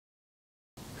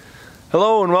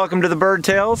Hello and welcome to the Bird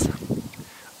Tales.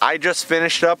 I just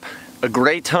finished up a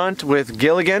great hunt with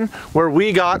Gilligan where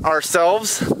we got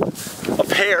ourselves a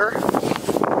pair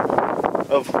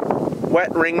of wet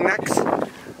ringnecks.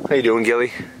 How you doing,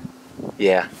 Gilly?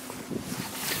 Yeah.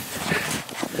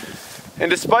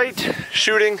 And despite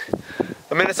shooting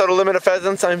a Minnesota limit of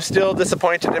pheasants, I'm still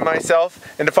disappointed in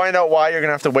myself. And to find out why, you're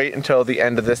gonna have to wait until the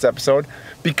end of this episode.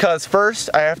 Because first,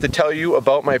 I have to tell you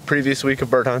about my previous week of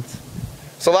bird hunts.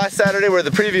 So last Saturday, where the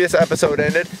previous episode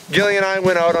ended, Gilly and I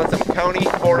went out on some county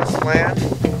forest land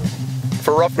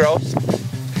for rough grouse.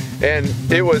 And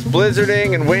it was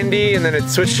blizzarding and windy, and then it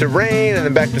switched to rain, and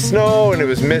then back to snow, and it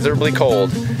was miserably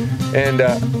cold. And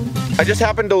I just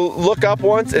happened to look up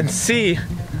once and see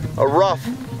a ruff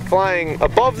flying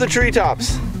above the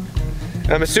treetops.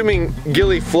 And I'm assuming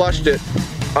Gilly flushed it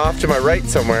off to my right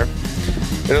somewhere.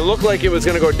 And it looked like it was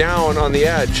gonna go down on the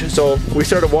edge. So we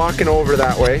started walking over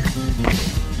that way.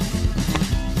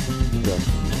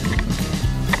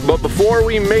 But before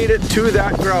we made it to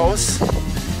that grouse,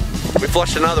 we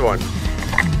flushed another one.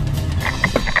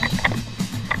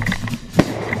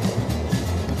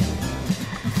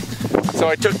 So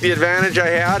I took the advantage I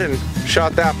had and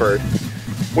shot that bird.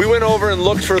 We went over and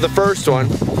looked for the first one,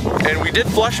 and we did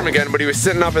flush him again, but he was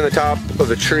sitting up in the top of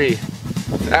the tree.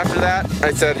 After that,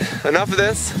 I said, enough of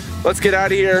this, let's get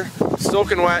out of here,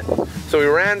 soaking wet. So we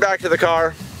ran back to the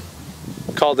car,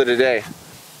 called it a day.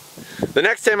 The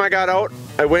next time I got out,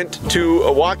 I went to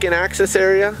a walk-in access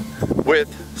area with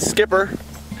Skipper,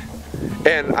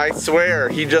 and I swear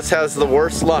he just has the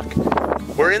worst luck.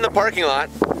 We're in the parking lot,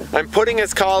 I'm putting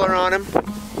his collar on him,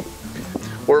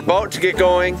 we're about to get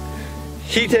going,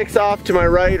 he takes off to my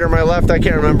right or my left, I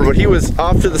can't remember, but he was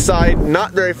off to the side,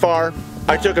 not very far.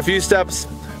 I took a few steps,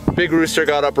 big rooster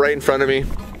got up right in front of me.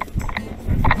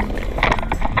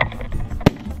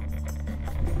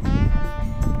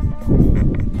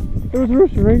 There was a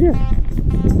rooster right here.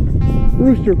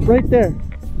 Rooster right there.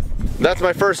 That's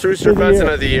my first rooster pheasant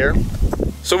of the year.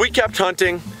 So we kept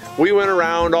hunting. We went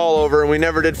around all over and we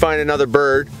never did find another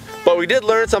bird. But we did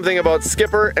learn something about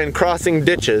Skipper and crossing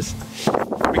ditches.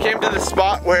 We came to this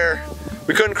spot where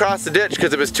we couldn't cross the ditch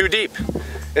because it was too deep.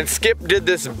 And Skip did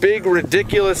this big,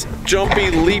 ridiculous,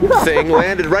 jumpy leap thing,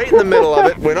 landed right in the middle of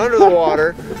it, went under the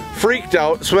water, freaked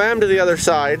out, swam to the other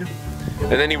side,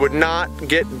 and then he would not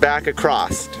get back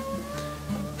across.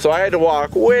 So I had to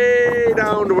walk way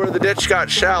down to where the ditch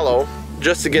got shallow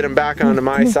just to get him back onto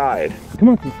my side. Come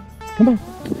on, come on.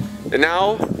 And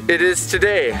now it is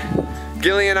today.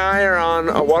 Gilly and I are on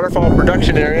a waterfowl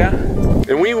production area,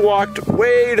 and we walked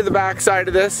way to the back side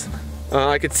of this.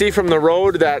 I could see from the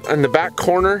road that in the back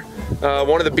corner,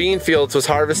 one of the bean fields was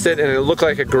harvested and it looked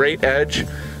like a great edge.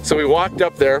 So we walked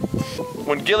up there.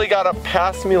 When Gilly got up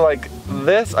past me like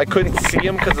this, I couldn't see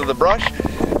him because of the brush,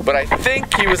 but I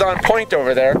think he was on point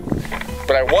over there.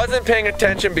 But I wasn't paying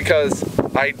attention because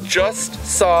I just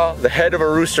saw the head of a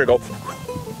rooster go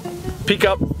peek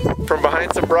up from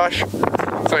behind some brush.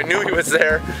 So I knew he was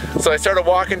there. So I started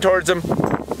walking towards him.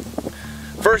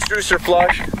 First rooster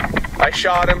flush, I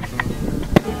shot him.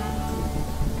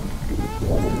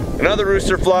 Another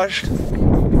rooster flushed.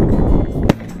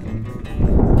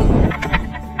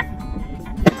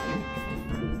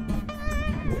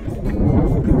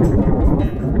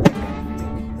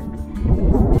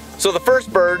 So the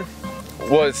first bird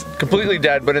was completely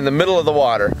dead, but in the middle of the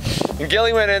water. And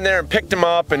Gilly went in there and picked him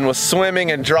up and was swimming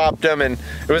and dropped him, and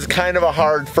it was kind of a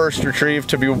hard first retrieve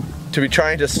to be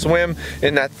trying to swim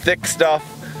in that thick stuff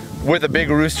with a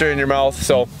big rooster in your mouth.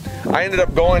 So I ended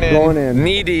up going in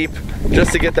knee deep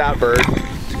just to get that bird.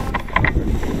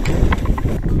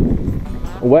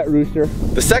 A wet rooster.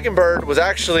 The second bird was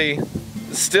actually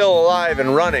still alive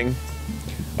and running.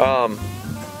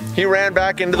 He ran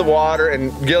back into the water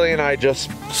and Gilly and I just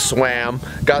swam,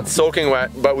 got soaking wet,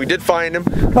 but we did find him.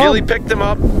 Gilly picked him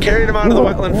up, carried him out of the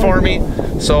wetland for me,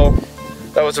 so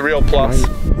that was a real plus.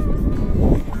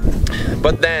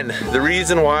 But then, the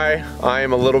reason why I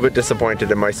am a little bit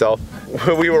disappointed in myself,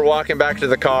 we were walking back to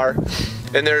the car,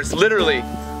 and there's literally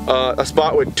a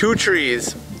spot with 2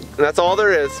 trees, and that's all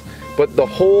there is, but the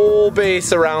whole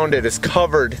base around it is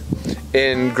covered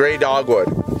in gray dogwood.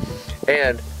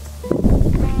 And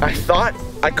I thought,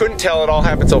 I couldn't tell it all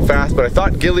happened so fast, but I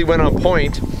thought Gilly went on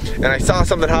point, and I saw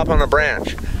something hop on a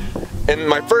branch. And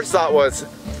my first thought was,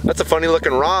 that's a funny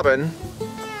looking robin,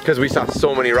 because we saw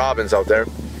so many robins out there.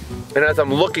 And as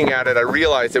I'm looking at it, I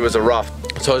realized it was a ruff.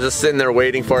 So I was just sitting there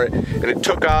waiting for it, and it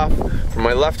took off from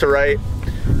my left to right.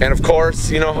 And of course,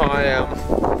 you know how I am.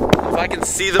 If I can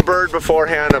see the bird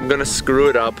beforehand, I'm gonna screw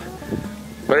it up.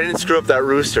 But I didn't screw up that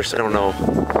rooster, so I don't know.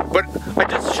 But I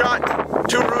just shot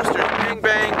 2 roosters, bang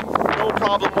bang, no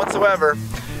problem whatsoever.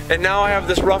 And now I have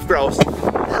this rough grouse,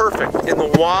 perfect, in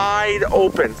the wide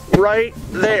open, right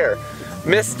there.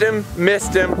 Missed him,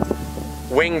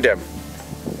 winged him.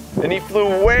 And he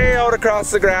flew way out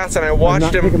across the grass, and I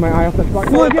watched him my eye off the spot.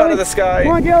 flip out of the sky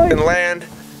and land.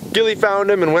 Gilly found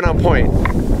him and went on point.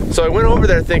 So I went over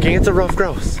there thinking, it's a rough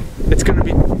grouse. It's gonna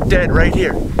be dead right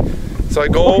here. So I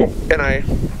go and I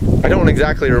don't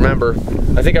exactly remember.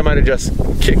 I think I might have just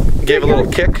gave a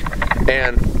little kick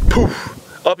and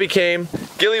poof, up he came.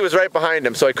 Gilly was right behind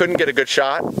him, so I couldn't get a good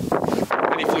shot.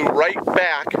 And he flew right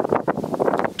back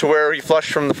to where he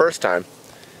flushed from the first time.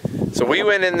 So we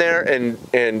went in there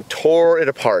and tore it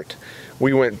apart.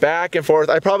 We went back and forth.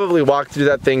 I probably walked through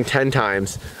that thing 10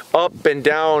 times. Up and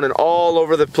down and all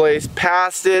over the place.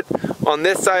 Past it, on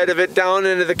this side of it, down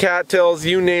into the cattails,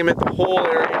 you name it, the whole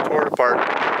area tore it apart.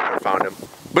 I found him.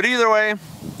 But either way,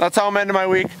 that's how I'm ending my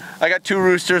week. I got 2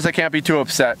 roosters, I can't be too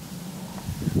upset.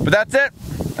 But that's it.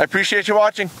 I appreciate you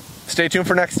watching. Stay tuned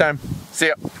for next time. See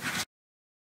ya.